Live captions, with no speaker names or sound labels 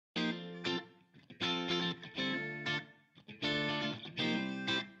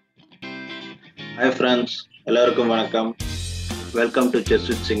Hi friends, எல்லாருக்கும் வணக்கம். Welcome to Chess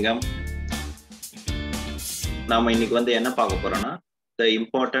with Singam. நாம இன்னைக்கு என்ன பார்க்க போறோம்னா the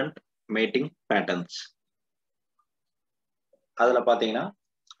important mating patterns. அதுல பாத்தீங்கன்னா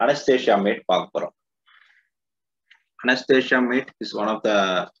Anastasia mate பார்க்க போறோம். Anastasia mate is one of the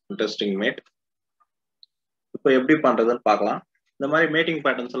interesting mate. இப்போ எப்படி பண்றதுன்னு பார்க்கலாம். இந்த மாதிரி மேட்டிங்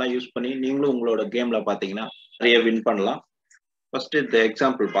பேட்டர்ன்ஸ் எல்லாம் யூஸ் பண்ணி நீங்களும் உங்களோட கேம்ல பாத்தீங்கன்னா நிறைய வின் பண்ணலாம். ஃபர்ஸ்ட் இந்த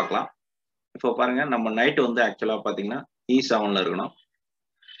எக்ஸாம்பிள் பார்க்கலாம். இப்போ பாருங்க நம்ம நைட் ஆக்சுவலா பாத்தீங்கன்னா E7ல இருக்கணும்.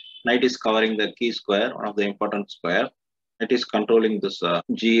 Knight is covering the key square, one of the important square. It is controlling this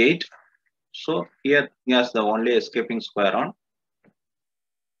G8. So here he has the only escaping square on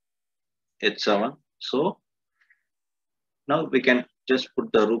H7. So now we can just put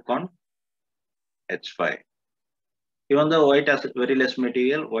the rook on H5. Even though white has very less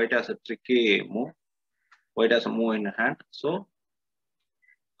material, white has a tricky move. White has a move in hand. So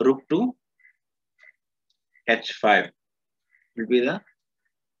rook to H5 will be the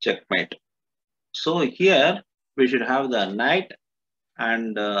checkmate. So here we should have the knight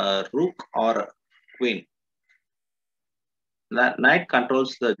and rook or queen. The knight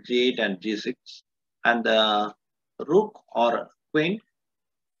controls the G8 and G6, and the rook or queen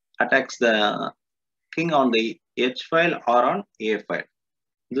attacks the king on the H file or on A file.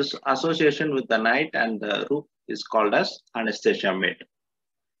 This association with the knight and the rook is called as Anastasia mate.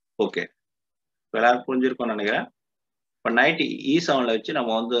 Okay. புரிஞ்சிருக்கும்னு நினைக்கிறேன். இப்போ night E7ல வச்சு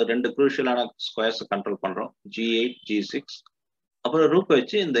நம்ம ரெண்டு குரூஷியலான squares control பண்றோம், G8 G6. அப்புறம் rook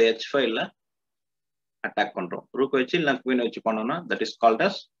வச்சு இந்த H5ல அட்டாக் பண்றோம். ரூக் வச்சு இல்லை குவீன் வச்சு பண்ணோம்னா that is called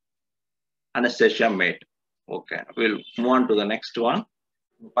as Anastasia mate. Okay, will move on to the next one.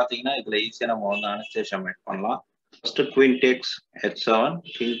 பாத்தீங்கன்னா இதுல ஈஸியா நம்ம Anastasia mate பண்ணலாம். First queen tax H7,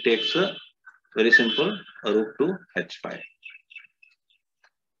 king tax, very simple, rook to H5.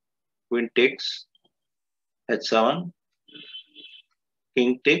 Queen takes H7,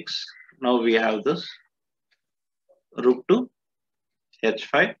 king takes. Now we have this rook to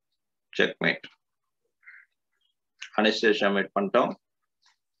H5, checkmate. Anastasia mate pantom.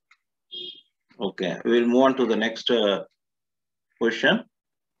 Okay, we will move on to the next position.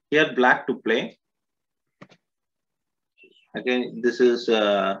 Here black to play. Again, this is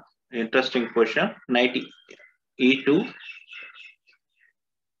interesting position. Knight E2.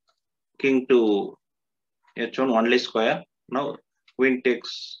 King to H1, only square. Now queen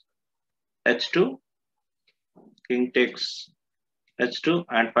takes H2, king takes H2,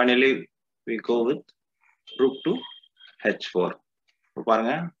 and finally we go with rook to H4.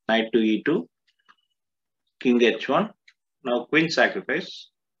 Knight to E2, king H1. Now queen sacrifice,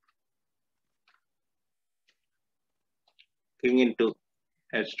 king into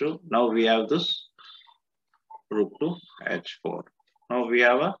H2. Now we have this rook to H4. Now we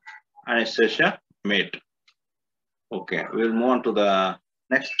have a Anastasia mate. Okay, we'll move on to the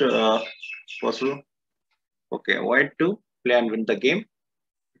next puzzle. Okay, white to play and win the game.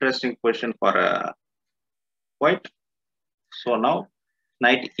 Interesting question for white. So now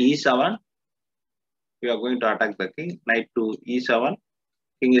knight E7. We are going to attack the king. Knight to E7.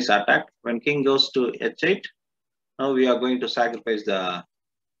 King is attacked. When king goes to H8, now we are going to sacrifice the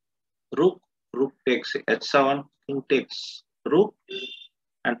rook. Rook takes H7. King takes rook.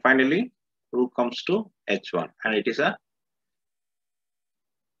 And finally, rook comes to H1, and it is a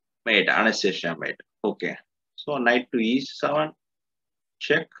mate, Anastasia mate. Okay, so knight to E7,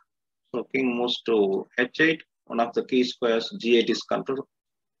 check. So king moves to H8. One of the key squares, G8 is controlled.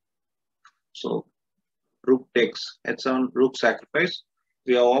 So rook takes H7, rook sacrifice.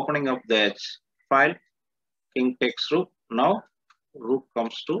 We are opening up the H file. King takes rook. Now rook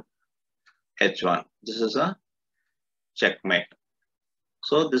comes to H1. This is a checkmate.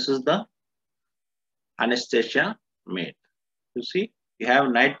 So this is the Anastasia mate. You see, you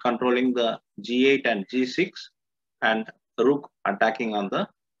have knight controlling the G8 and G6 and rook attacking on the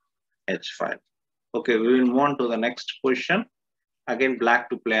H file. Okay, we will move on to the next position. Again, black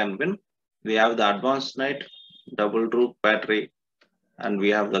to play and win. We have the advanced knight, double rook battery, and we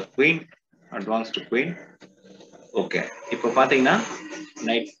have the queen, advanced queen. Okay, இப்போ பாத்தீங்கன்னா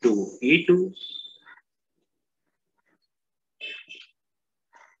knight to E2.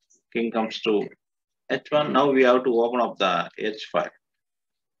 King comes to H1. Now we have to open up the H file.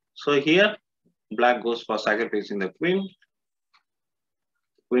 So here black goes for sacrificing the queen.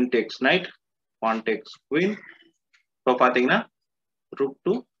 Queen takes knight. Pawn takes queen. So pathina rook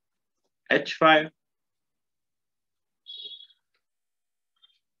to H5.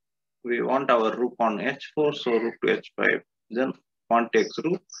 We want our rook on H4. So rook to H5. Then pawn takes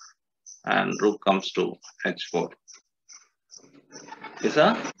rook, and rook comes to H4. Is a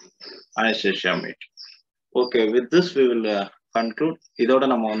Anastasia mate. Okay, with this we will conclude. இதோட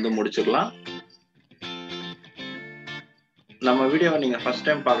நம்ம வந்து முடிச்சுக்கலாம். நம்ம வீடியோவை நீங்க first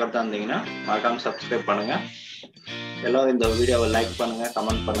time பார்க்கறதா இருந்தீங்கன்னா மறக்காம subscribe பண்ணுங்க. எல்லாரும் இந்த வீடியோவை லைக் பண்ணுங்க,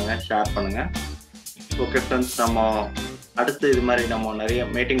 கமெண்ட் பண்ணுங்க, ஷேர் பண்ணுங்க. ஓகே ஃப்ரெண்ட்ஸ், நம்ம அடுத்து இது மாதிரி நம்ம நிறைய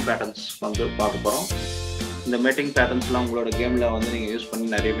மேட்டிங் பேட்டர்ன்ஸ் வந்து பார்க்க போறோம். இந்த மேட்டிங் பேட்டர்ன்ஸ்லாம் உங்களோட கேம்ல வந்து நீங்க யூஸ் பண்ணி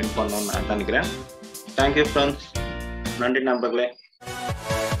நிறைய வின் பண்ணணும்னு நான் நினைக்கிறேன். Thank you friends. நன்றி நண்பர்களே.